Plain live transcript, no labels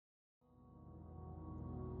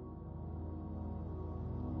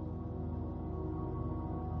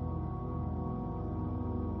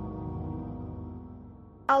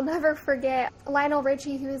I'll never forget Lionel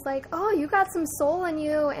Richie, who was like, oh, you got some soul in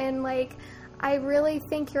you, and like, I really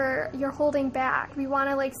think you're holding back. We want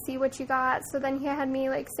to like see what you got. So then he had me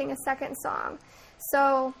like sing a second song.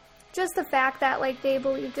 So just the fact that like they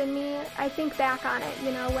believed in me, I think back on it,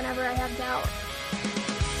 you know, whenever I have doubt.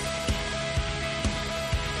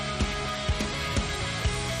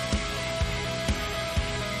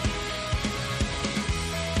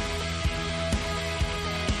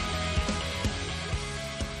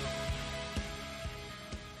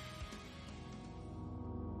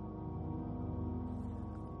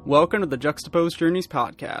 Welcome to the Juxtaposed Journeys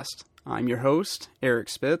podcast. I'm your host, Eric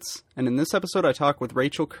Spitz, and in this episode I talk with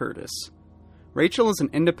Rachel Curtis. Rachel is an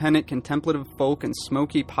independent contemplative folk and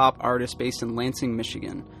smoky pop artist based in Lansing,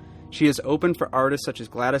 Michigan. She has opened for artists such as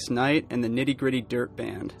Gladys Knight and the Nitty Gritty Dirt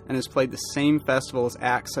Band, and has played the same festival as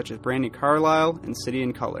acts such as Brandi Carlile and City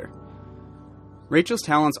and Colour. Rachel's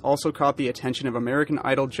talents also caught the attention of American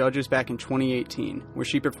Idol judges back in 2018, where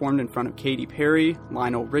she performed in front of Katy Perry,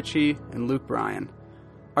 Lionel Richie, and Luke Bryan.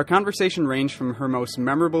 Our conversation ranged from her most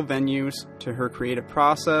memorable venues to her creative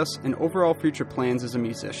process and overall future plans as a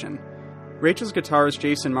musician. Rachel's guitarist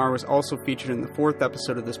Jason Marr was also featured in the 4th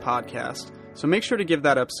episode of this podcast, so make sure to give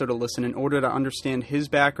that episode a listen in order to understand his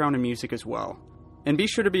background in music as well. And be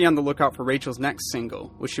sure to be on the lookout for Rachel's next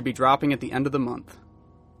single, which should be dropping at the end of the month.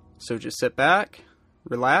 So just sit back,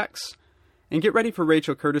 relax, and get ready for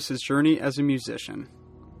Rachel Curtis's journey as a musician.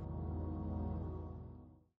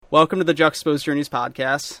 Welcome to the Juxtaposed Journeys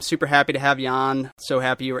podcast. Super happy to have you on. So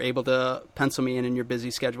happy you were able to pencil me in your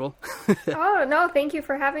busy schedule. Oh, no, thank you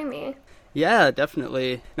for having me. Yeah,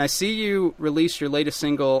 definitely. And I see you released your latest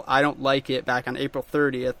single, I Don't Like It, back on April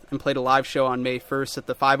 30th and played a live show on May 1st at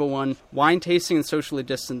the 501 Wine Tasting and Socially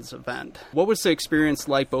Distanced event. What was the experience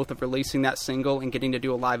like, both of releasing that single and getting to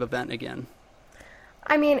do a live event again?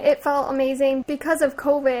 I mean, it felt amazing. Because of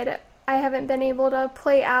COVID, I haven't been able to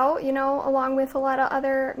play out, you know, along with a lot of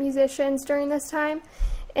other musicians during this time.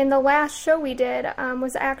 And the last show we did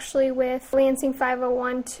was actually with Lansing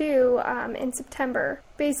 501 too in September.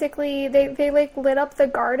 Basically, they like lit up the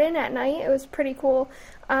garden at night. It was pretty cool,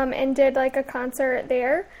 and did like a concert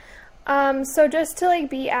there. So just to like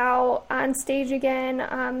be out on stage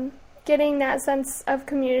again, getting that sense of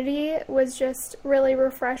community was just really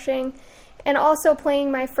refreshing. And also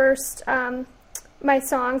playing my first my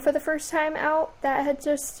song for the first time out that had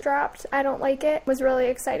just dropped, I Don't Like It, was really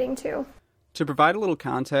exciting too. To provide a little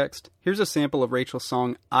context, here's a sample of Rachel's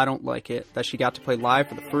song, I Don't Like It, that she got to play live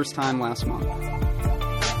for the first time last month.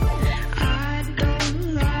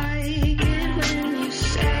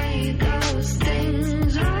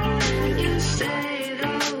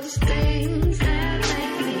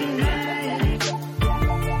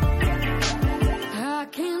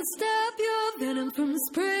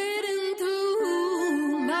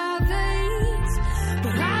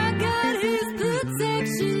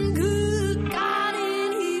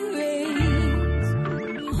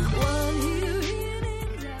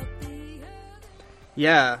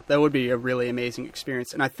 Yeah, that would be a really amazing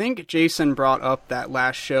experience. And I think Jason brought up that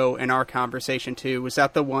last show in our conversation too. Was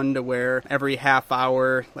that the one to where every half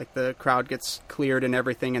hour, like, the crowd gets cleared and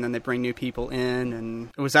everything, and then they bring new people in? And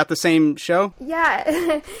was that the same show?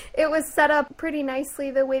 Yeah, it was set up pretty nicely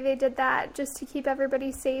the way they did that, just to keep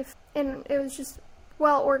everybody safe. And it was just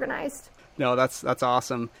well organized. No, that's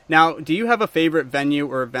awesome. Now, do you have a favorite venue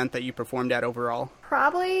or event that you performed at overall?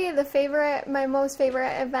 Probably my most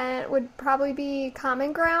favorite event would probably be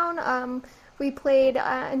Common Ground. We played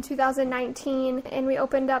in 2019, and we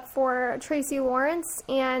opened up for Tracy Lawrence.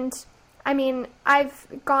 And I mean, I've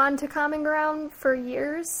gone to Common Ground for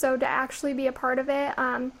years, so to actually be a part of it,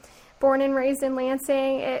 born and raised in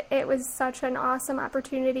Lansing, it was such an awesome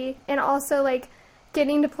opportunity. And also, like,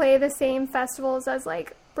 getting to play the same festivals as,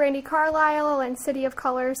 like, Brandi Carlile and City of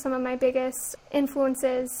Colour, some of my biggest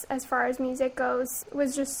influences as far as music goes,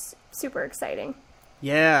 was just super exciting.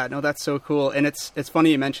 Yeah, no, that's so cool. And it's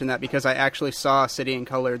funny you mentioned that, because I actually saw City and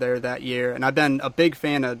Colour there that year, and I've been a big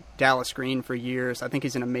fan of Dallas Green for years. I think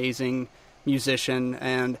he's an amazing musician,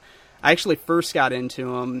 and I actually first got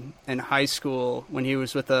into him in high school when he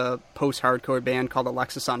was with a post-hardcore band called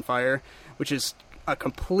Alexisonfire, which is a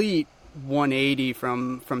complete 180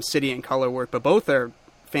 from City and Colour work, but both are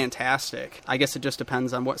fantastic. I guess it just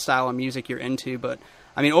depends on what style of music you're into, but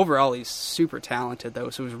I mean, overall he's super talented though,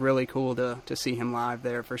 so it was really cool to see him live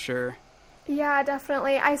there for sure. Yeah,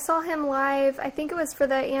 definitely. I saw him live, I think it was for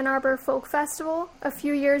the Ann Arbor Folk Festival a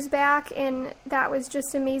few years back, and that was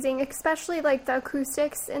just amazing, especially like the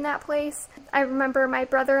acoustics in that place. I remember my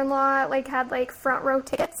brother-in-law had front row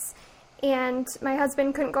tickets, and my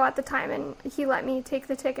husband couldn't go at the time, and he let me take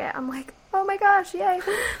the ticket. I'm like, Oh my gosh, yay.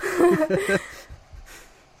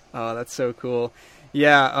 Oh, that's so cool.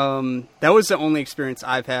 Yeah, that was the only experience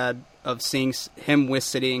I've had of seeing him with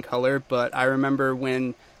City and Color, but I remember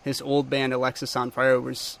when his old band Alexis on Fire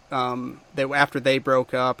was, after they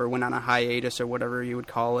broke up or went on a hiatus or whatever you would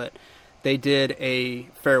call it, they did a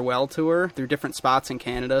farewell tour through different spots in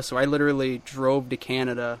Canada, so I literally drove to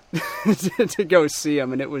Canada to go see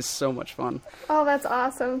him, and it was so much fun. Oh, that's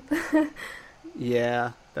awesome.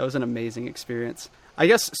 Yeah, that was an amazing experience. I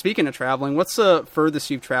guess, speaking of traveling, what's the furthest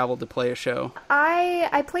you've traveled to play a show?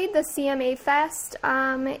 I played the CMA Fest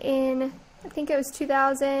in, I think it was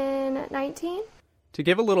 2019. To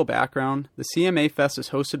give a little background, the CMA Fest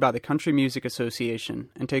is hosted by the Country Music Association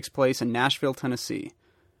and takes place in Nashville, Tennessee.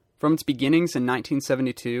 From its beginnings in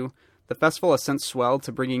 1972, the festival has since swelled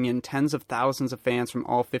to bringing in tens of thousands of fans from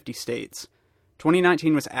all 50 states.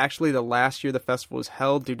 2019 was actually the last year the festival was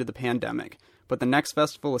held due to the pandemic, but the next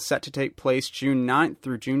festival is set to take place June 9th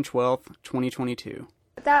through June 12th, 2022.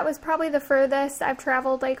 That was probably the furthest I've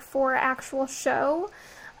traveled, like, for actual show.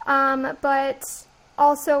 But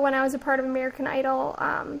also when I was a part of American Idol,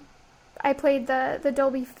 I played the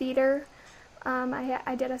Dolby Theater.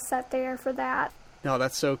 I did a set there for that. Oh,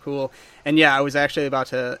 that's so cool. And yeah, I was actually about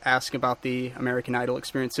to ask about the American Idol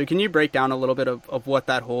experience. So can you break down a little bit of what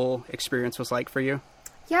that whole experience was like for you?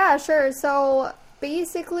 Yeah, sure. So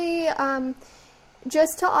basically,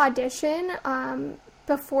 just to audition,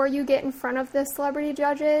 before you get in front of the celebrity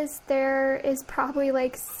judges, there is probably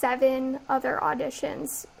like 7 other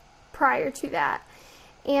auditions prior to that.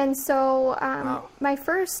 And so Wow. my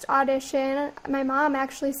first audition, my mom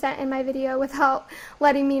actually sent in my video without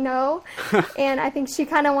letting me know. And I think she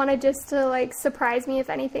kind of wanted just to like surprise me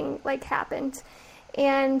if anything like happened.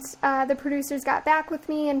 And the producers got back with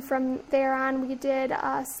me, and from there on we did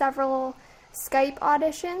several Skype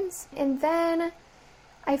auditions. And then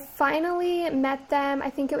I finally met them,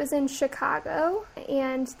 I think it was in Chicago,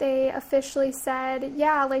 and they officially said,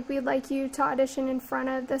 yeah, like, we'd like you to audition in front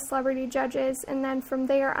of the celebrity judges. And then from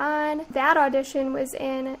there on, that audition was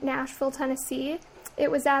in Nashville, Tennessee.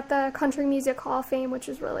 It was at the Country Music Hall of Fame, which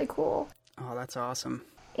was really cool. Oh, that's awesome.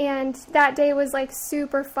 And that day was, like,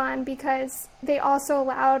 super fun because they also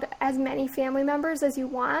allowed as many family members as you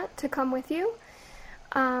want to come with you.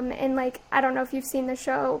 And, like, I don't know if you've seen the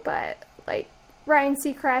show, but, like, Ryan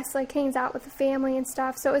Seacrest, like, hangs out with the family and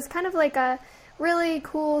stuff. So it was kind of like a really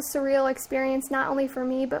cool, surreal experience, not only for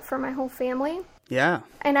me, but for my whole family. Yeah.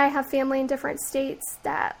 And I have family in different states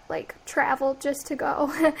that, like, travel just to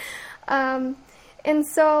go. And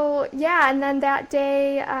so, yeah, and then that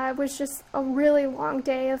day was just a really long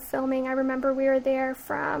day of filming. I remember we were there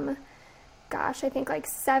from, gosh, I think like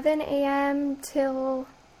 7 a.m. till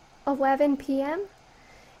 11 p.m.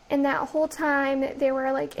 And that whole time, they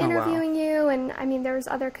were, like, interviewing you, and, I mean, there was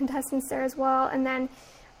other contestants there as well. And then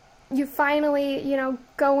you finally, you know,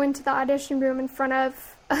 go into the audition room in front of,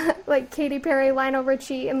 like, Katy Perry, Lionel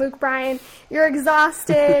Richie, and Luke Bryan. You're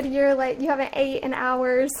exhausted. You're, like, you haven't ate in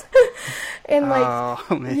hours. And, like,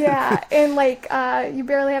 oh, man. yeah, and, like, you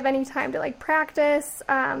barely have any time to, like, practice.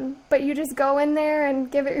 But you just go in there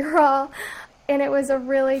and give it your all. And it was a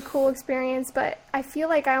really cool experience, but I feel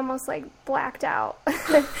like I almost, like, blacked out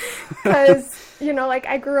because, you know, like,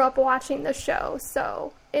 I grew up watching the show,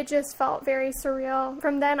 so it just felt very surreal.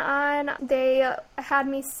 From then on, they had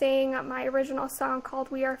me sing my original song called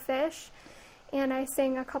We Are Fish, and I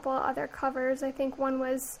sang a couple of other covers. I think one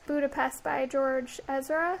was Budapest by George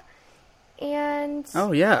Ezra, and...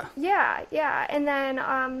 Oh, yeah. Yeah, and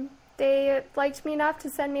then they liked me enough to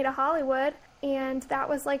send me to Hollywood. And that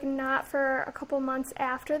was, like, not for a couple months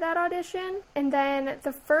after that audition. And then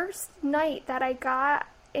the first night that I got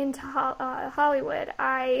into Hollywood,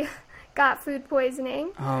 I got food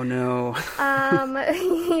poisoning. Oh, no.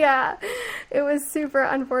 Yeah, it was super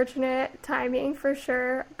unfortunate timing for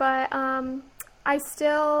sure. But I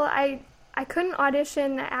couldn't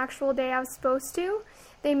audition the actual day I was supposed to.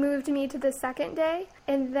 They moved me to the second day.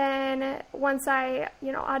 And then once I,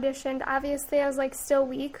 you know, auditioned, obviously I was, like, still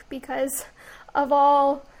weak because of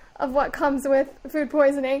all of what comes with food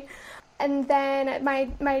poisoning. And then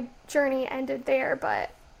my journey ended there.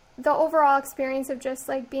 But the overall experience of just,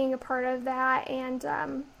 like, being a part of that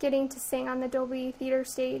and getting to sing on the Dolby Theater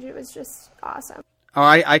stage, it was just awesome. Oh,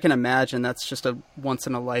 I can imagine that's just a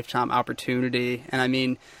once-in-a-lifetime opportunity. And, I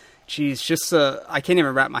mean, geez, just I can't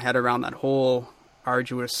even wrap my head around that whole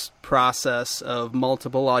arduous process of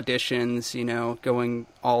multiple auditions, you know, going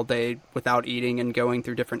all day without eating and going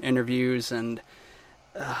through different interviews. And,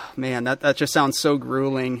 man, that just sounds so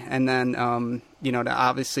grueling. And then, you know, to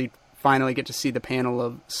obviously finally get to see the panel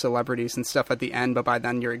of celebrities and stuff at the end, but by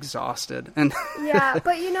then you're exhausted. And yeah,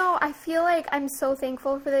 but you know, I feel like I'm so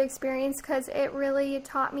thankful for the experience because it really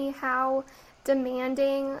taught me how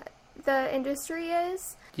demanding the industry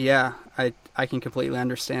is. Yeah, I can completely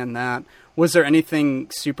understand that. Was there anything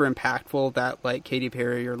super impactful that like Katy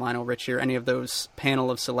Perry or Lionel Richie or any of those panel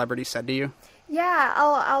of celebrities said to you? Yeah,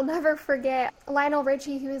 I'll never forget Lionel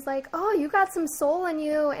Richie. He was like, "Oh, you got some soul in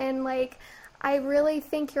you, and like, I really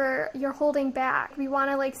think you're holding back. We want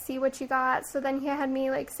to like see what you got." So then he had me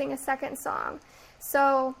like sing a second song.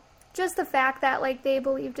 So just the fact that like they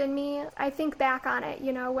believed in me, I think back on it,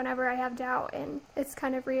 you know, whenever I have doubt, and it's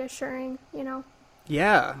kind of reassuring, you know.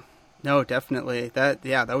 Yeah. No, definitely. That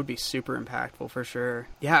would be super impactful for sure.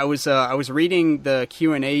 Yeah, I was reading the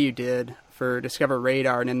Q&A you did for Discover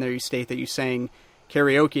Radar, and in there you state that you sang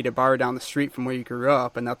karaoke at a bar down the street from where you grew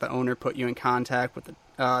up, and that the owner put you in contact with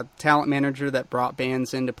the talent manager that brought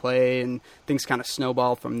bands into play, and things kind of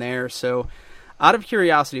snowballed from there. So, out of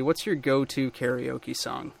curiosity, what's your go-to karaoke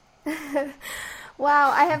song? Wow,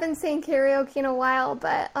 I haven't sang karaoke in a while,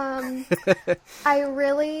 but I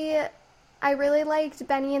really liked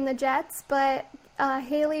Benny and the Jets, but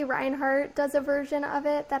Haley Reinhart does a version of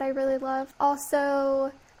it that I really love.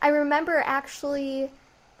 Also, I remember actually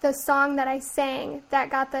the song that I sang that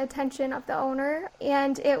got the attention of the owner,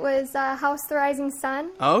 and it was House the Rising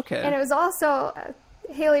Sun. Oh, okay. And it was also a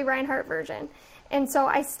Haley Reinhart version. And so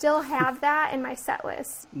I still have that in my set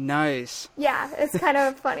list. Nice. Yeah, it's kind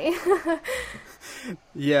of funny.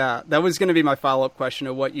 Yeah, that was going to be my follow-up question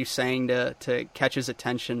of what you sang to catch his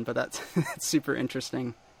attention, but that's super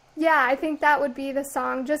interesting. Yeah, I think that would be the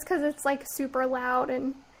song, just because it's like super loud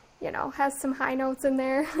and, you know, has some high notes in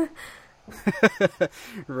there.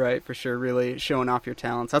 Right, for sure. Really showing off your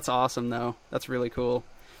talents. That's awesome, though. That's really cool.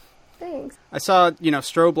 Thanks. I saw,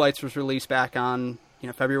 Strobe Lights was released back on,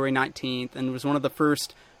 February 19th, and was one of the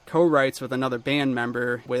first co-writes with another band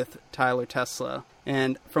member with Tyler Tesla.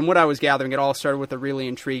 And from what I was gathering, it all started with a really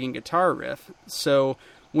intriguing guitar riff. So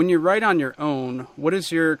when you write on your own, what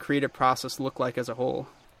does your creative process look like as a whole?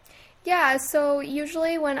 Yeah, so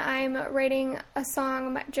usually when I'm writing a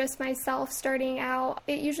song just myself starting out,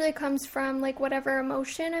 it usually comes from like whatever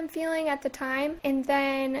emotion I'm feeling at the time, and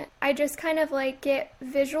then I just kind of like get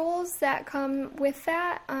visuals that come with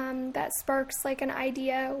that, that sparks like an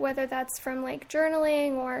idea, whether that's from like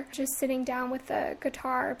journaling or just sitting down with the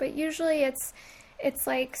guitar. But usually it's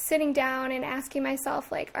like sitting down and asking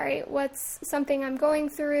myself like, all right, what's something I'm going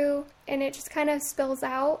through? And it just kind of spills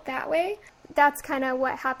out that way. That's kind of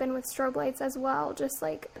what happened with Strobe Lights as well. Just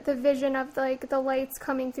like the vision of like the lights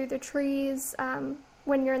coming through the trees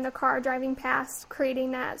when you're in the car driving past,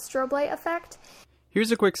 creating that strobe light effect.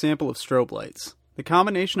 Here's a quick sample of Strobe Lights. The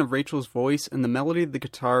combination of Rachel's voice and the melody of the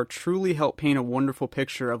guitar truly help paint a wonderful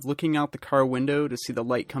picture of looking out the car window to see the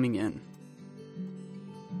light coming in.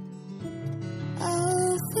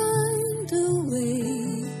 I'll find a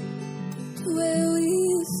way to where we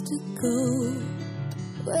used to go,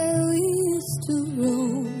 where we used to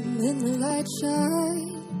roam, and the light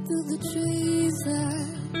shine through the trees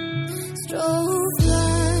like strobe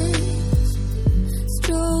lights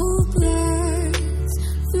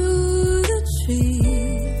through the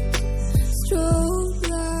trees, strobe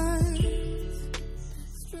lights.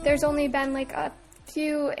 There's only been like a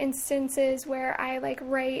few instances where I like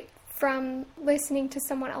write from listening to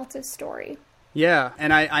someone else's story. Yeah,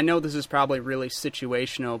 and I know this is probably really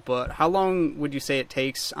situational, but how long would you say it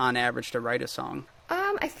takes on average to write a song?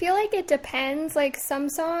 I feel like it depends. Like some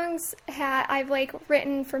songs I've like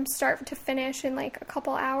written from start to finish in like a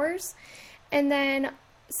couple hours, and then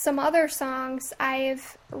some other songs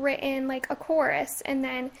I've written like a chorus, and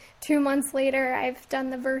then 2 months later I've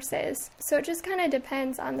done the verses. So it just kind of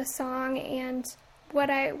depends on the song and what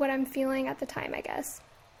I'm feeling at the time, I guess.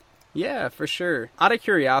 Yeah, for sure. Out of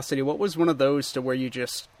curiosity, what was one of those to where you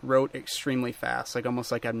just wrote extremely fast, like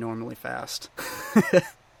almost like abnormally fast?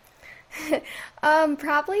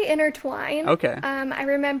 Probably Intertwine. Okay. I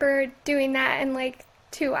remember doing that in like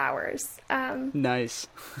 2 hours. Nice.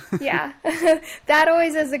 Yeah. That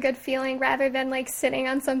always is a good feeling rather than like sitting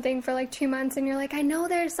on something for like 2 months and you're like, I know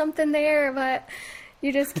there's something there, but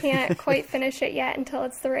you just can't quite finish it yet until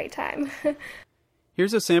it's the right time.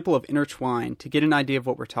 Here's a sample of Intertwine to get an idea of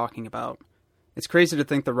what we're talking about. It's crazy to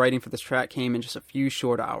think the writing for this track came in just a few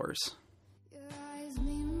short hours. Your eyes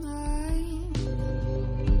meet mine,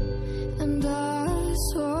 and our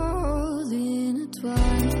souls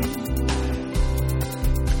intertwine.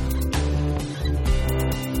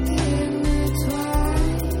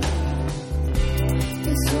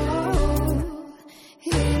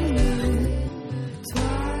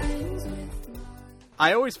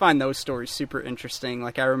 I always find those stories super interesting.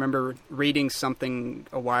 Like, I remember reading something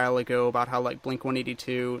a while ago about how, like,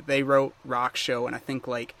 Blink-182, they wrote Rock Show in, I think,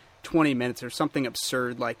 like, 20 minutes or something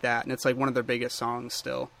absurd like that. And it's, like, one of their biggest songs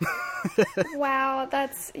still. Wow,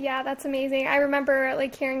 that's amazing. I remember,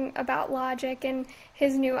 like, hearing about Logic and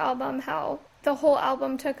his new album, how the whole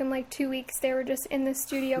album took him, like, 2 weeks. They were just in the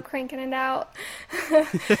studio cranking it out.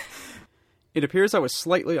 It appears I was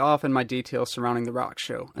slightly off in my details surrounding the Rock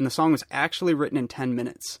Show, and the song was actually written in 10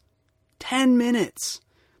 minutes. 10 minutes!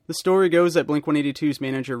 The story goes that Blink-182's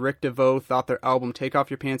manager Rick DeVoe thought their album Take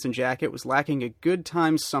Off Your Pants and Jacket was lacking a good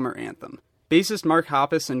times summer anthem. Bassist Mark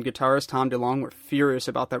Hoppus and guitarist Tom DeLonge were furious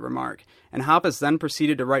about that remark, and Hoppus then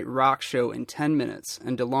proceeded to write Rock Show in 10 minutes,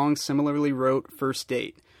 and DeLonge similarly wrote First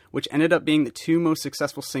Date, which ended up being the two most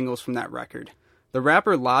successful singles from that record. The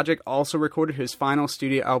rapper Logic also recorded his final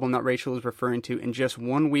studio album that Rachel is referring to in just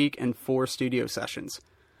 1 week and 4 studio sessions.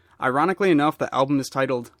 Ironically enough, the album is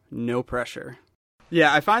titled No Pressure.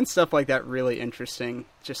 Yeah, I find stuff like that really interesting.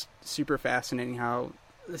 Just super fascinating how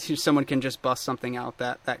someone can just bust something out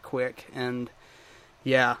that quick. And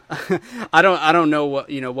yeah, I don't know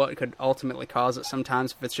what could ultimately cause it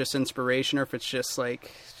sometimes, if it's just inspiration or if it's just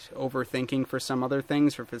like overthinking for some other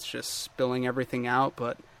things or if it's just spilling everything out.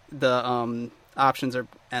 But the options are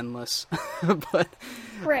endless. But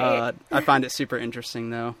Right. I find it super interesting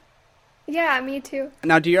though. Yeah, me too.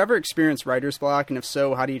 Now, do you ever experience writer's block, and if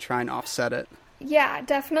so, how do you try and offset it? Yeah,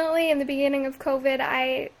 definitely. In the beginning of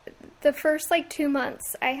COVID, the first 2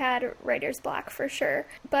 months, I had writer's block for sure.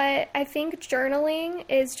 But I think journaling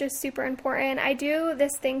is just super important. I do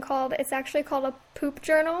this thing it's actually called a poop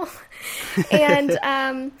journal.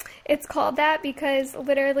 And it's called that because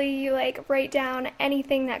literally you write down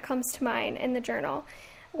anything that comes to mind in the journal.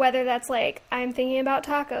 Whether that's I'm thinking about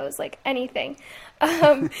tacos, anything.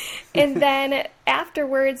 And then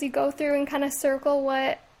afterwards you go through and kind of circle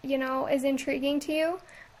what, is intriguing to you.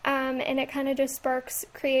 And it kind of just sparks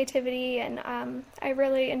creativity. And I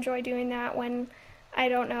really enjoy doing that when I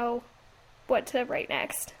don't know what to write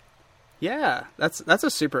next. Yeah, that's a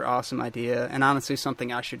super awesome idea. And honestly,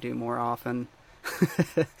 something I should do more often.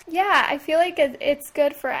 Yeah, I feel like it's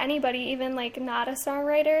good for anybody, even not a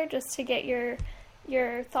songwriter, just to get your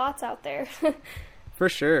thoughts out there. For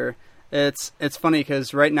sure. It's funny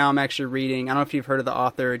because right now I'm actually reading, I don't know if you've heard of the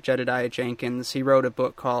author Jedediah Jenkins. He wrote a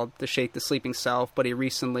book called To Shake the Sleeping Self, but he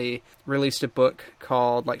recently released a book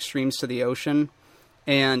called Streams to the Ocean.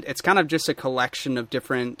 And it's kind of just a collection of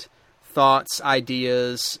different thoughts,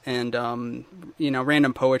 ideas, and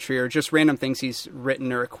random poetry or just random things he's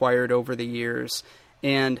written or acquired over the years.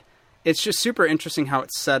 And it's just super interesting how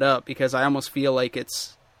it's set up, because I almost feel like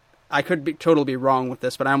I could totally be wrong with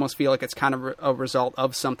this, but I almost feel like it's kind of a result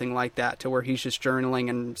of something like that, to where he's just journaling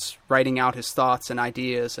and writing out his thoughts and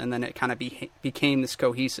ideas, and then it kind of became this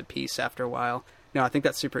cohesive piece after a while. No, I think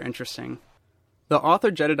that's super interesting. The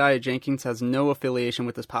author Jedediah Jenkins has no affiliation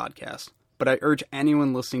with this podcast, but I urge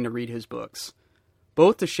anyone listening to read his books.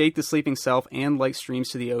 Both To Shake the Sleeping Self and Like Streams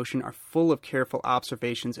to the Ocean are full of careful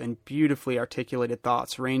observations and beautifully articulated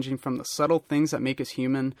thoughts, ranging from the subtle things that make us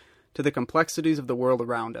human to the complexities of the world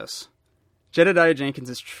around us. Jedediah Jenkins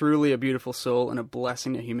is truly a beautiful soul and a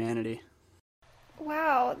blessing to humanity.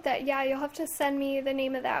 Wow, you'll have to send me the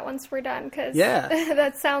name of that once we're done, because yeah.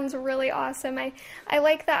 That sounds really awesome. I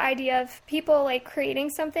like the idea of people creating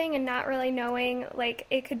something and not really knowing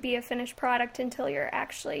it could be a finished product until you're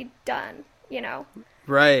actually done,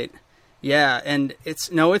 Right. Yeah, and it's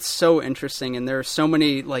so interesting, and there are so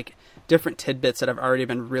many different tidbits that have already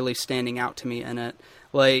been really standing out to me in it.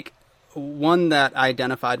 One that I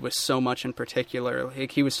identified with so much in particular,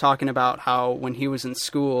 he was talking about how when he was in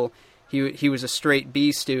school, he was a straight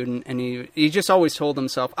B student, and he just always told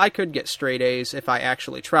himself, I could get straight A's if I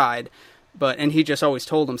actually tried, and he just always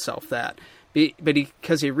told himself that.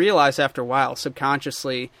 Because he realized after a while,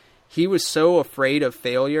 subconsciously, he was so afraid of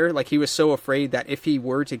failure, he was so afraid that if he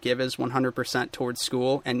were to give his 100% towards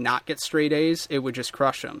school and not get straight A's, it would just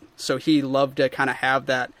crush him. So he loved to kind of have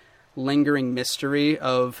that lingering mystery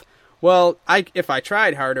of, well, if I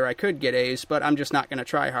tried harder, I could get A's, but I'm just not going to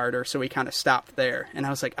try harder. So he kind of stopped there. And I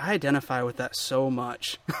was like, I identify with that so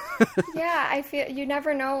much. Yeah, I feel you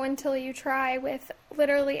never know until you try with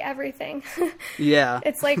literally everything. Yeah.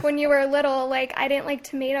 It's like when you were little, I didn't like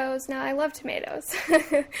tomatoes. Now I love tomatoes.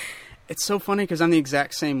 It's so funny because I'm the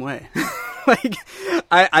exact same way.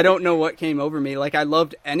 I don't know what came over me. I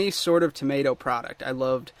loved any sort of tomato product. I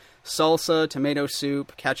loved salsa, tomato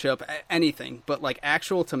soup, ketchup, anything. But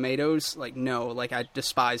actual tomatoes, no, I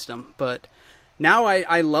despised them. But now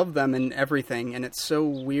I love them and everything. And it's so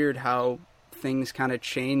weird how things kind of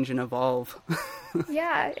change and evolve.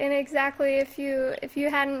 Yeah, and exactly, if you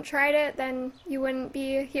hadn't tried it, then you wouldn't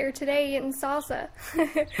be here today eating salsa.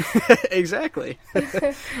 Exactly.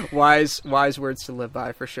 Wise words to live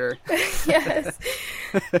by, for sure. Yes.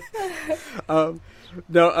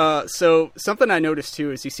 So something I noticed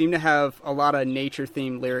too is you seem to have a lot of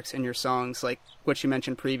nature-themed lyrics in your songs, like what you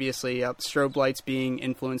mentioned previously, strobe lights being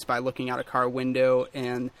influenced by looking out a car window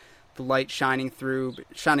and the light shining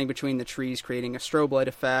between the trees, creating a strobe light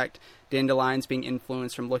effect. Dandelions being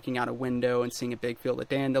influenced from looking out a window and seeing a big field of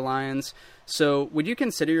dandelions. So would you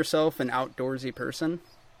consider yourself an outdoorsy person?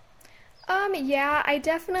 Yeah, I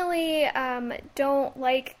definitely don't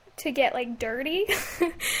like to get like dirty.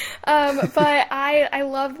 But I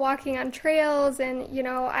love walking on trails, and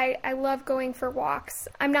I love going for walks.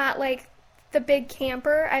 I'm not like the big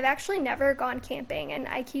camper. I've actually never gone camping, and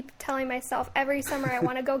I keep telling myself every summer I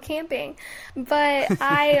want to go camping. But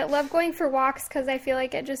I love going for walks because I feel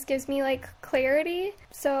like it just gives me like clarity.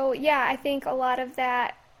 So yeah, I think a lot of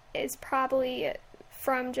that is probably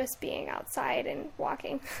from just being outside and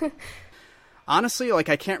walking. Honestly, like,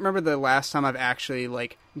 I can't remember the last time I've actually,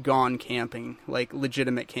 like, gone camping, like,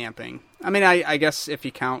 legitimate camping. I mean, I guess if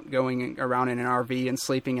you count going around in an RV and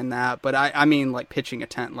sleeping in that, but I mean, like, pitching a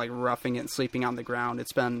tent, like, roughing it and sleeping on the ground.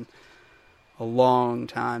 It's been a long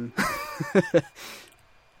time.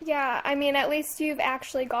 Yeah, I mean, at least you've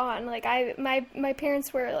actually gone. Like, my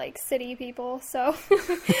parents were, like, city people, so...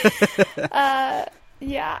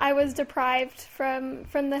 Yeah, I was deprived from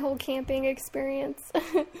the whole camping experience.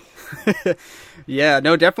 Yeah,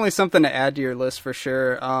 no, definitely something to add to your list for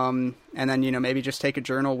sure. And then, maybe just take a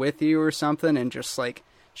journal with you or something and just like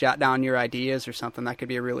jot down your ideas or something. That could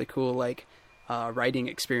be a really cool, like, writing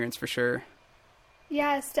experience for sure.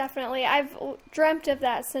 Yes, definitely. I've dreamt of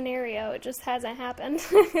that scenario. It just hasn't happened.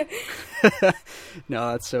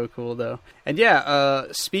 No, that's so cool, though. And yeah,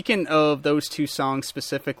 speaking of those two songs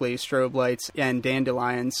specifically, Strobe Lights and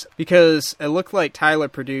Dandelions, because it looked like Tyler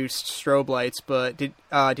produced Strobe Lights, but did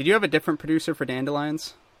you have a different producer for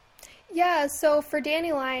Dandelions? Yeah, so for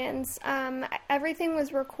Dandelions, everything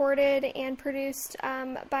was recorded and produced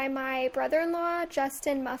by my brother-in-law,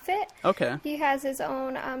 Justin Muffet. Okay. He has his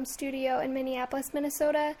own studio in Minneapolis,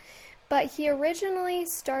 Minnesota, but he originally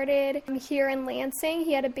started here in Lansing.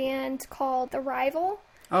 He had a band called The Rival.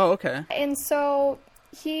 Oh, okay. And so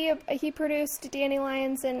he produced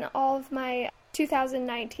Dandelions and all of my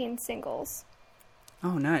 2019 singles.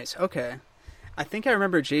 Oh, nice. Okay. I think I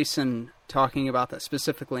remember Jason talking about that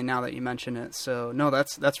specifically now that you mention it. So, no,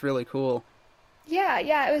 that's really cool. Yeah,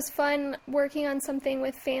 it was fun working on something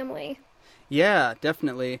with family. Yeah,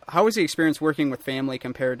 definitely. How was the experience working with family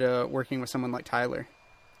compared to working with someone like Tyler?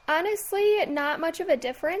 Honestly, not much of a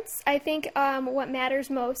difference. I think what matters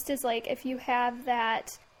most is like if you have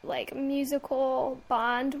that like musical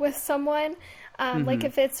bond with someone. Like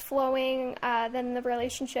if it's flowing, then the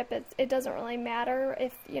relationship, it doesn't really matter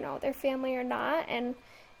if, they're family or not. And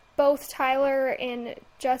both Tyler and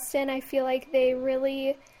Justin, I feel like they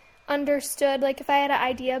really understood, like if I had an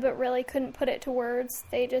idea but really couldn't put it to words,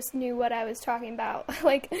 they just knew what I was talking about.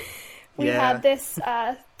 Like we had this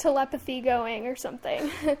telepathy going or something.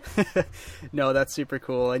 No, that's super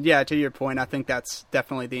cool. And yeah, to your point, I think that's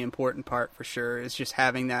definitely the important part for sure, is just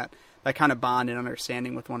having that kind of bond and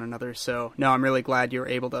understanding with one another. So, no, I'm really glad you were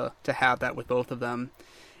able to have that with both of them.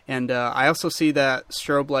 And I also see that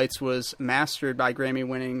Strobe Lights was mastered by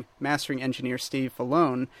Grammy-winning mastering engineer Steve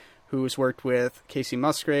Fallone, who's worked with Casey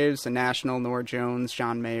Musgraves, The National, Norah Jones,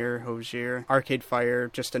 John Mayer, Hozier, Arcade Fire,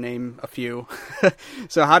 just to name a few.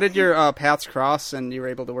 So how did your paths cross and you were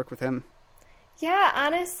able to work with him? Yeah,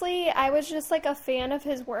 honestly, I was just like a fan of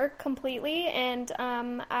his work completely, and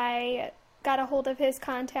I got a hold of his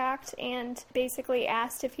contact and basically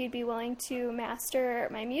asked if he'd be willing to master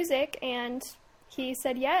my music, and he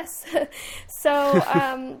said yes.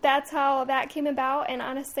 So that's how that came about, and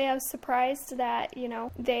honestly I was surprised that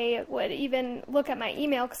they would even look at my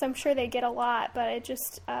email, because I'm sure they get a lot, but it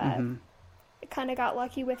just kind of got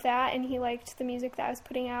lucky with that, and he liked the music that I was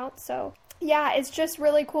putting out. So yeah, it's just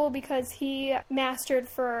really cool because he mastered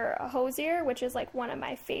for Hozier, which is like one of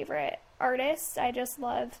my favorite artists. I just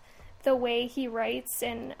love the way he writes,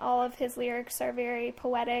 and all of his lyrics are very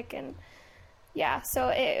poetic, and yeah, so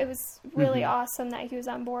it was really awesome that he was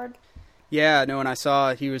on board. Yeah, no, and I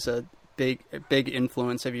saw he was a big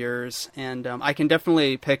influence of yours, and I can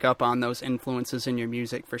definitely pick up on those influences in your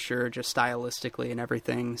music for sure, just stylistically and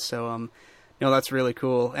everything. So, no, that's really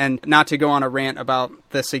cool. And not to go on a rant about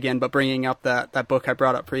this again, but bringing up that book I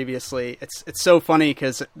brought up previously, it's so funny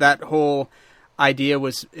because that whole idea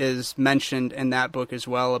is mentioned in that book as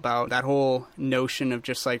well, about that whole notion of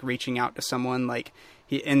just like reaching out to someone. Like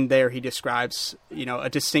he describes, a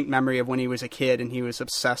distinct memory of when he was a kid and he was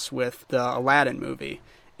obsessed with the Aladdin movie,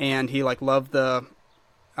 and he like loved the,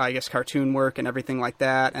 I guess, cartoon work and everything like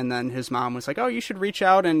that. And then his mom was like, "Oh, you should reach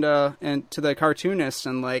out and to the cartoonist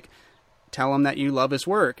and like tell him that you love his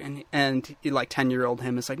work." And like 10-year-old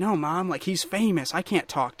him is like, "No, Mom, like he's famous. I can't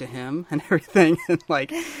talk to him," and everything. And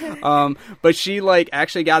like, but she like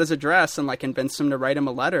actually got his address and like convinced him to write him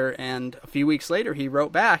a letter. And a few weeks later, he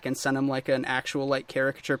wrote back and sent him like an actual like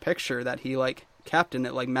caricature picture that he like kept, and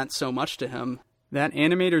it like meant so much to him. That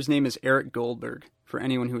animator's name is Eric Goldberg, for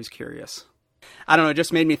anyone who is curious. I don't know, it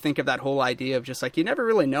just made me think of that whole idea of just like, you never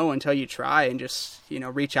really know until you try and just,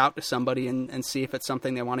 reach out to somebody and see if it's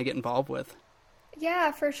something they want to get involved with.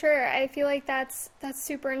 Yeah, for sure. I feel like that's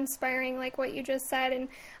super inspiring, like what you just said, and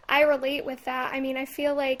I relate with that. I mean, I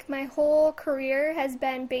feel like my whole career has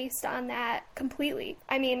been based on that completely.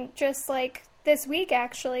 I mean, just like this week,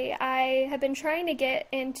 actually, I have been trying to get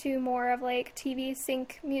into more of like TV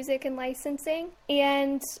sync music and licensing,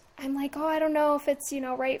 and I'm like, I don't know if it's,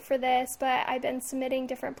 right for this, but I've been submitting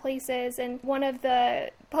different places, and one of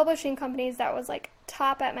the publishing companies that was like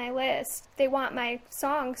top at my list, they want my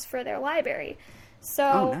songs for their library.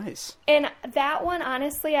 So, nice. And that one,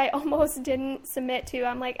 honestly, I almost didn't submit to.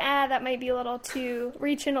 I'm like, that might be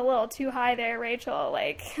reaching a little too high there, Rachel.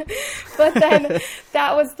 Like, but then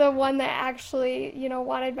that was the one that actually,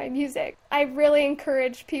 wanted my music. I really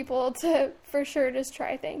encourage people to, for sure, just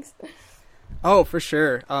try things. Oh, for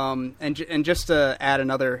sure. And just to add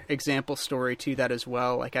another example story to that as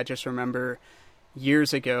well, like I just remember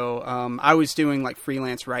years ago, I was doing like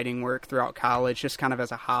freelance writing work throughout college, just kind of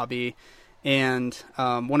as a hobby. And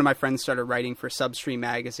one of my friends started writing for Substream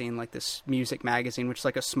Magazine, like this music magazine, which is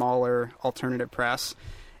like a smaller alternative press.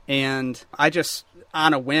 And I just,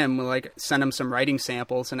 on a whim, like sent him some writing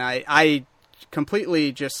samples. And I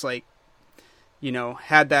completely just like,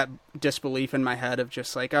 had that disbelief in my head of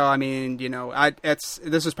just like,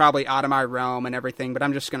 this is probably out of my realm and everything, but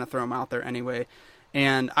I'm just going to throw them out there anyway.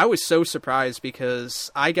 And I was so surprised because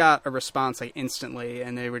I got a response like instantly,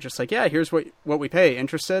 and they were just like, "Yeah, here's what we pay.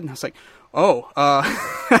 Interested?" And I was like,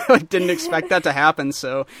 I like didn't expect that to happen.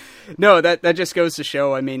 So no, that just goes to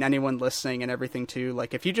show, I mean, anyone listening and everything too,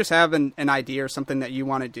 like if you just have an idea or something that you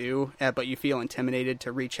want to do, but you feel intimidated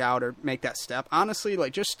to reach out or make that step, honestly,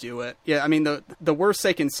 like just do it. Yeah. I mean, the worst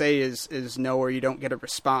they can say is no, or you don't get a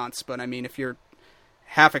response. But I mean, if you're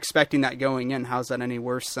half expecting that going in, how's that any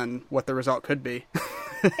worse than what the result could be?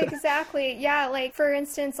 Exactly. Yeah. Like, for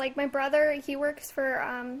instance, like my brother, he works for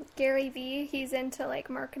Gary Vee. He's into like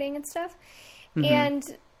marketing and stuff. Mm-hmm.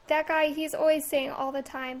 And that guy, he's always saying all the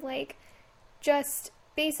time, like, just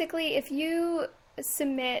basically if you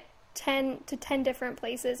submit 10 to 10 different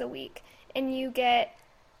places a week and you get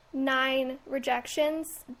 9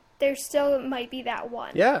 rejections, there still might be that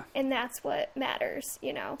one. Yeah. And that's what matters,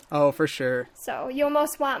 Oh, for sure. So you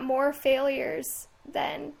almost want more failures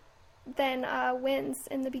than wins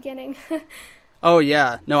in the beginning. Oh,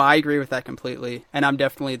 yeah. No, I agree with that completely. And I'm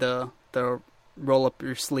definitely the roll up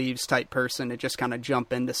your sleeves type person to just kind of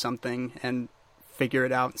jump into something and figure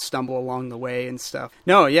it out and stumble along the way and stuff.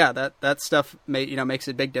 No, yeah, that stuff makes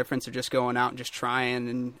a big difference of just going out and just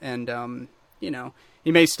trying and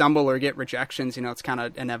you may stumble or get rejections, it's kind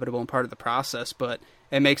of inevitable and part of the process, but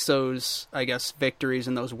it makes those, I guess, victories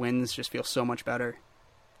and those wins just feel so much better.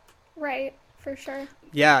 Right, for sure.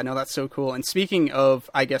 Yeah, no, that's so cool. And speaking of,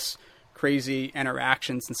 I guess, crazy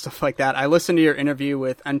interactions and stuff like that, I listened to your interview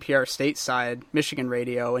with NPR Stateside, Michigan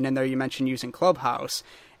Radio, and in there you mentioned using Clubhouse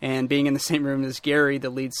and being in the same room as Gary, the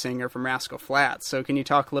lead singer from Rascal Flatts. So can you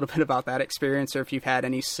talk a little bit about that experience, or if you've had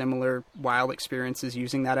any similar wild experiences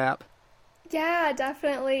using that app? Yeah,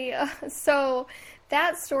 definitely. So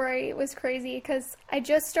that story was crazy because I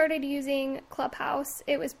just started using Clubhouse.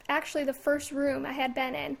 It was actually the first room I had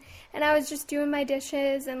been in, and I was just doing my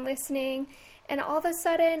dishes and listening, and all of a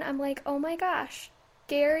sudden I'm like, oh my gosh,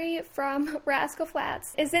 Gary from Rascal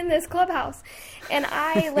Flatts is in this Clubhouse. And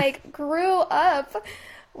I like grew up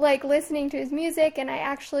like listening to his music, and I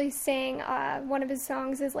actually sang one of his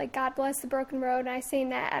songs is like God Bless the Broken Road, and I sang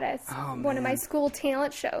that at one of my school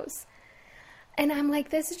talent shows. And I'm like,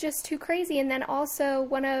 this is just too crazy. And then also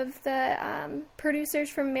one of the producers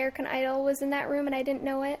from American Idol was in that room, and I didn't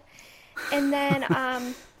know it. And then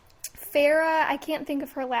Farrah, I can't think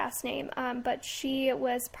of her last name, but she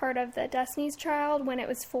was part of the Destiny's Child when it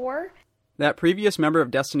was 4. That previous member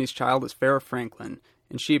of Destiny's Child is Farrah Franklin,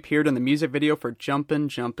 and she appeared in the music video for Jumpin'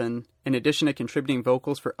 Jumpin', in addition to contributing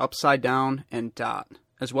vocals for Upside Down and Dot,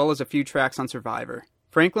 as well as a few tracks on Survivor.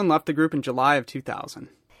 Franklin left the group in July of 2000.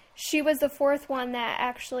 She was the fourth one that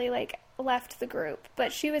actually, like, left the group.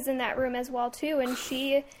 But she was in that room as well, too. And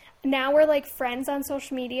now we're, like, friends on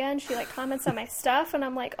social media, and she, like, comments on my stuff. And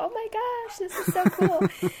I'm like, oh, my gosh, this is so cool.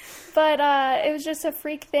 But it was just a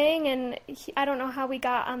freak thing. And I don't know how we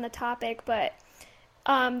got on the topic, but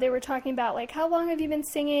they were talking about, like, how long have you been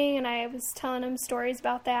singing? And I was telling them stories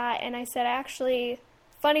about that. And I said, actually,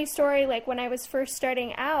 funny story, like, when I was first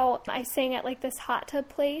starting out, I sang at, like, this hot tub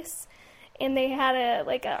place. And they had an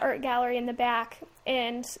art gallery in the back.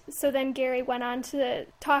 And so then Gary went on to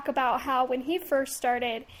talk about how when he first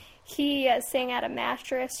started, he sang at a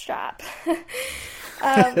mattress shop.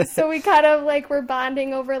 So we kind of, like, were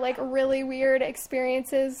bonding over, like, really weird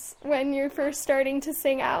experiences when you're first starting to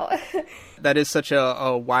sing out. That is such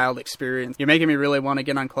a wild experience. You're making me really want to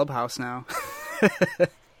get on Clubhouse now.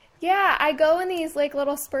 Yeah, I go in these, like,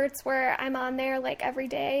 little spurts where I'm on there, like, every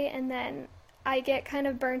day, and then I get kind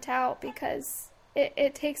of burnt out because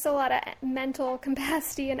it takes a lot of mental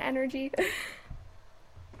capacity and energy.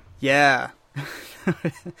 Yeah.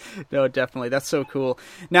 No, definitely. That's so cool.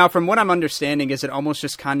 Now, from what I'm understanding, is it almost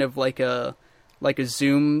just kind of like a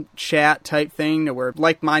Zoom chat type thing where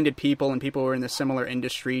like-minded people and people who are in the similar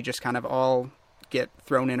industry just kind of all get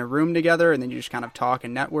thrown in a room together and then you just kind of talk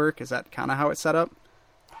and network? Is that kind of how it's set up?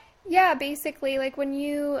 Yeah, basically, like, when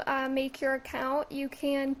you make your account, you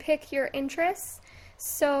can pick your interests.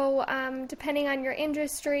 So depending on your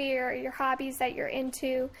industry or your hobbies that you're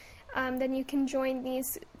into, then you can join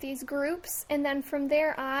these groups. And then from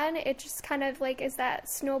there on, it just kind of, like, is that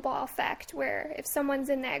snowball effect where if someone's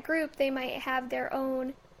in that group, they might have their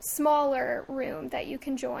own smaller room that you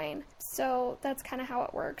can join. So that's kind of how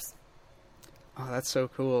it works. Oh, that's so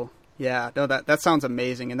cool. Yeah, no, that sounds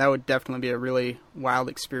amazing, and that would definitely be a really wild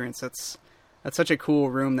experience. That's such a cool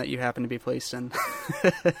room that you happen to be placed in.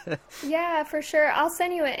 Yeah, for sure. I'll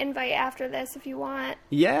send you an invite after this if you want.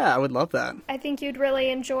 Yeah, I would love that. I think you'd really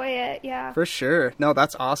enjoy it, yeah. For sure. No,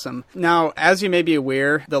 that's awesome. Now, as you may be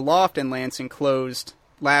aware, the Loft in Lansing closed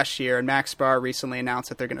last year, and Max Bar recently announced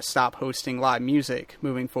that they're going to stop hosting live music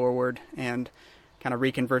moving forward and kind of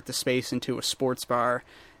reconvert the space into a sports bar.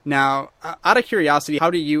 Now, out of curiosity, how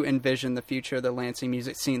do you envision the future of the Lansing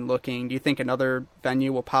music scene looking? Do you think another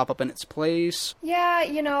venue will pop up in its place? Yeah,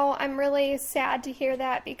 I'm really sad to hear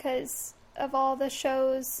that because of all the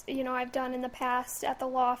shows, I've done in the past at the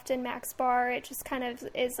Loft and Max Bar. It just kind of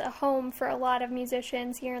is a home for a lot of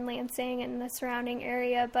musicians here in Lansing and the surrounding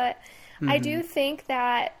area. But I do think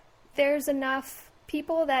that there's enough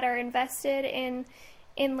people that are invested in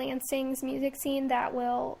Lansing's music scene that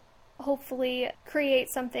will hopefully create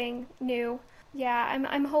something new. Yeah,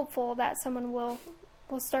 I'm hopeful that someone will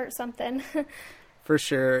start something. For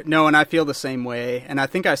sure. No, and I feel the same way. And I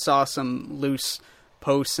think I saw some loose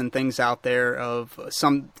posts and things out there of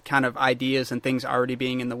some kind of ideas and things already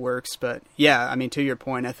being in the works. But yeah, I mean, to your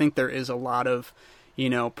point, I think there is a lot of,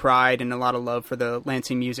 pride and a lot of love for the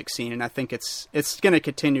Lansing music scene. And I think it's going to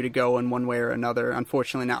continue to go in one way or another.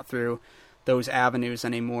 Unfortunately, not through those avenues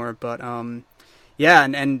anymore. But, yeah,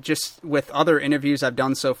 and just with other interviews I've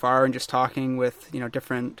done so far and just talking with,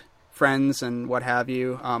 different friends and what have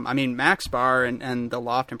you, I mean, Max Bar and the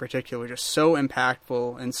Loft in particular are just so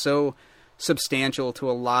impactful and so substantial to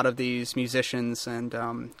a lot of these musicians and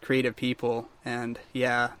creative people. And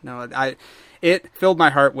yeah, no, it filled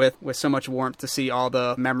my heart with so much warmth to see all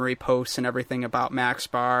the memory posts and everything about Max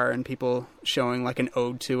Bar and people showing like an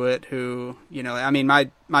ode to it who, I mean,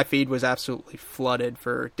 my feed was absolutely flooded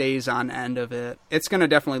for days on end of it. It's going to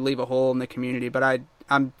definitely leave a hole in the community, but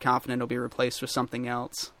I'm confident it'll be replaced with something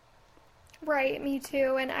else. Right, me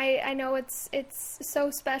too. And I know it's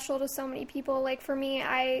so special to so many people. Like for me,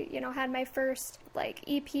 I, had my first like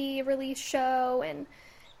EP release show and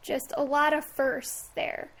just a lot of firsts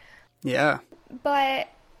there. Yeah. But,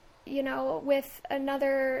 with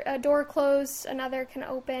a door closed, another can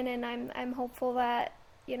open, and I'm hopeful that,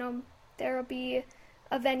 there will be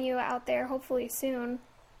a venue out there hopefully soon.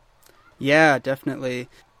 Yeah, definitely.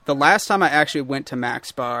 The last time I actually went to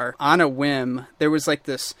Max Bar, on a whim, there was like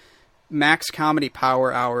this Max Comedy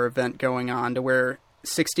Power Hour event going on to where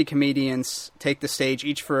 60 comedians take the stage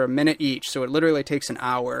each for a minute each, so it literally takes an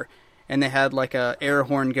hour. And they had like a air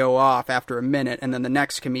horn go off after a minute, and then the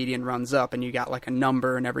next comedian runs up, and you got like a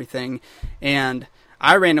number and everything. And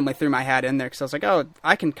I randomly threw my hat in there because I was like, oh,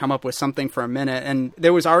 I can come up with something for a minute. And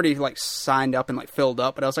there was already like signed up and like filled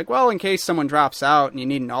up, but I was like, well, in case someone drops out and you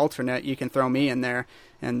need an alternate, you can throw me in there.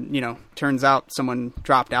 And, turns out someone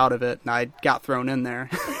dropped out of it and I got thrown in there.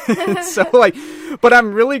 So but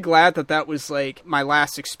I'm really glad that was like my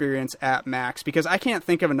last experience at Max, because I can't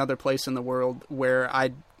think of another place in the world where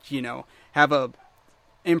I'd, have a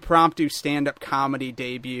impromptu stand-up comedy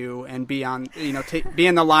debut and be on, be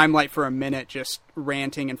in the limelight for a minute just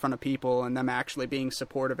ranting in front of people and them actually being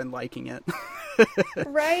supportive and liking it.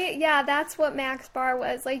 Right? Yeah, that's what Max Bar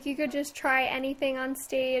was. Like, you could just try anything on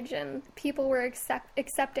stage and people were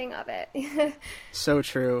accepting of it. So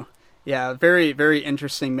true. Yeah, very, very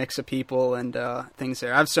interesting mix of people and things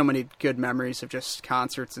there. I have so many good memories of just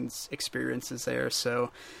concerts and experiences there.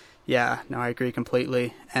 So, yeah, no, I agree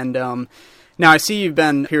completely. And now I see you've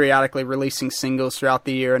been periodically releasing singles throughout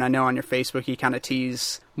the year, and I know on your Facebook you kind of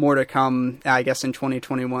tease more to come, I guess, in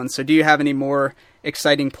 2021. So do you have any more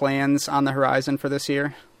exciting plans on the horizon for this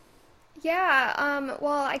year? Yeah,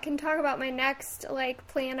 well, I can talk about my next,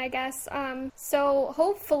 plan, I guess. So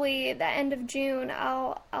hopefully the end of June,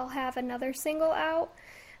 I'll have another single out.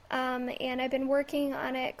 And I've been working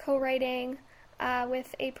on it, co-writing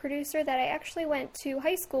with a producer that I actually went to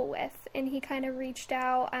high school with, and he kind of reached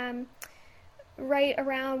out right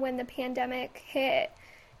around when the pandemic hit,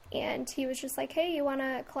 and he was just like, hey, you want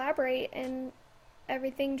to collaborate? And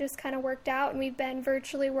everything just kind of worked out, and we've been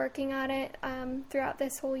virtually working on it throughout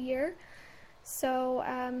this whole year. So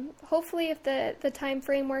hopefully if the time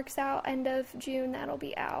frame works out, end of June, that'll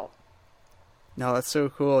be out. No, that's so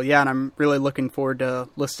cool. Yeah, and I'm really looking forward to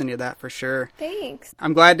listening to that for sure. Thanks.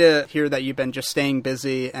 I'm glad to hear that you've been just staying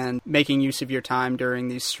busy and making use of your time during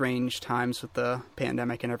these strange times with the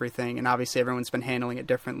pandemic and everything. And obviously everyone's been handling it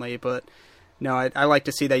differently, but no, I like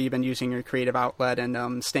to see that you've been using your creative outlet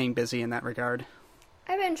and staying busy in that regard.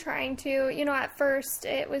 I've been trying to. At first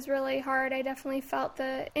it was really hard. I definitely felt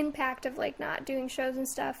the impact of not doing shows and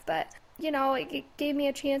stuff, but it gave me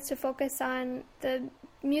a chance to focus on the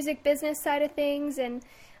music business side of things, and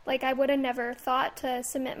I would have never thought to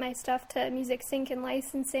submit my stuff to Music Sync and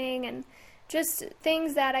licensing, and just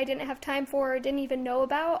things that I didn't have time for or didn't even know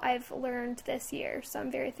about, I've learned this year, so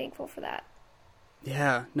I'm very thankful for that.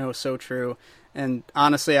 Yeah, no, so true. And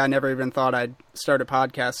honestly, I never even thought I'd start a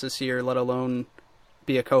podcast this year, let alone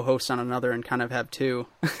be a co-host on another and kind of have two.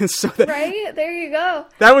 Right? There you go.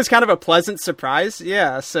 That was kind of a pleasant surprise.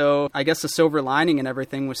 Yeah. So I guess the silver lining and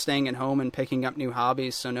everything was staying at home and picking up new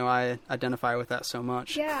hobbies. So no, I identify with that so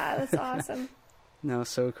much. Yeah, that's awesome. No,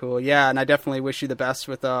 so cool. Yeah. And I definitely wish you the best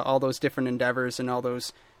with all those different endeavors and all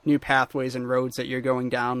those new pathways and roads that you're going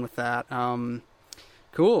down with that.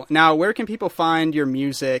 Cool. Now, where can people find your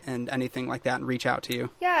music and anything like that and reach out to you?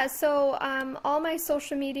 Yeah, so all my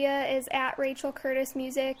social media is at Rachel Curtis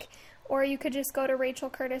Music, or you could just go to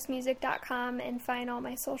rachelcurtismusic.com and find all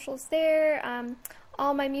my socials there.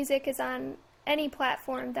 All my music is on any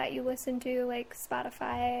platform that you listen to, like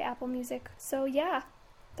Spotify, Apple Music. So yeah,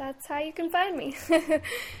 that's how you can find me.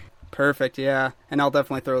 Perfect, yeah. And I'll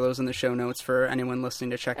definitely throw those in the show notes for anyone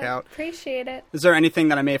listening to check out. Appreciate it. Is there anything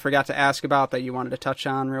that I may have forgot to ask about that you wanted to touch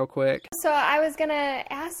on real quick? So I was going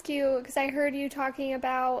to ask you, because I heard you talking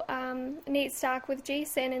about Nate Stock with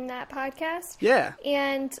Jason in that podcast. Yeah.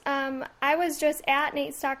 And I was just at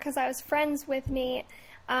Nate Stock because I was friends with Nate.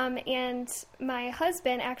 And my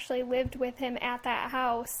husband actually lived with him at that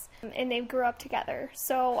house, and they grew up together.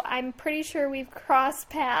 So I'm pretty sure we've crossed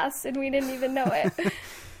paths, and we didn't even know it.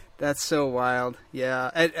 That's so wild.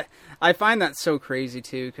 Yeah. I find that so crazy,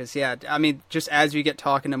 too, because, yeah, I mean, just as you get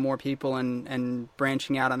talking to more people and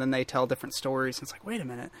branching out, and then they tell different stories, it's like, wait a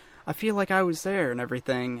minute, I feel like I was there and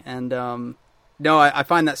everything. And, no, I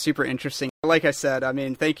find that super interesting. Like I said, I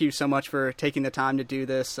mean, thank you so much for taking the time to do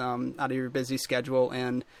this out of your busy schedule.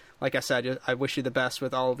 And like I said, I wish you the best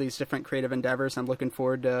with all of these different creative endeavors. I'm looking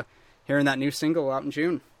forward to hearing that new single out in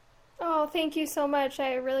June. Oh, thank you so much.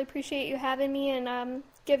 I really appreciate you having me and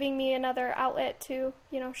giving me another outlet to,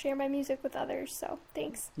 share my music with others. So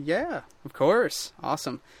thanks. Yeah, of course.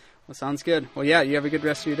 Awesome. Well, sounds good. Well, yeah, you have a good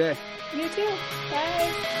rest of your day. You too.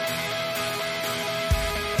 Bye.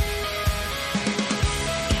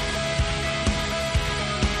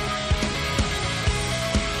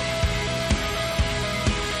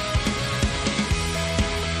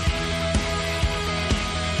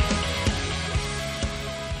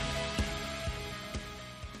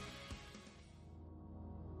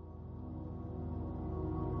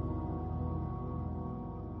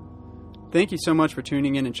 Thank you so much for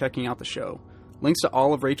tuning in and checking out the show. Links to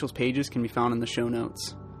all of Rachel's pages can be found in the show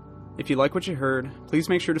notes. If you like what you heard, please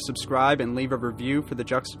make sure to subscribe and leave a review for the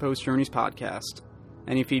Juxtaposed Journeys podcast.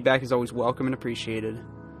 Any feedback is always welcome and appreciated.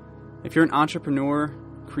 If you're an entrepreneur,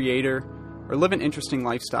 creator, or live an interesting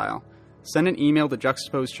lifestyle, send an email to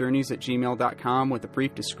juxtaposedjourneys@gmail.com with a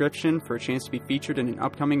brief description for a chance to be featured in an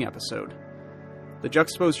upcoming episode. The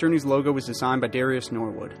Juxtaposed Journeys logo was designed by Darius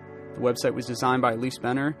Norwood. The website was designed by Elise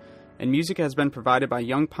Benner, and music has been provided by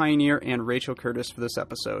Young Pioneer and Rachel Curtis for this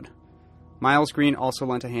episode. Miles Green also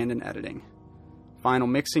lent a hand in editing. Final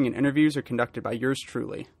mixing and interviews are conducted by yours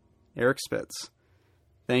truly, Eric Spitz.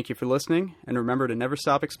 Thank you for listening, and remember to never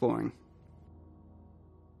stop exploring.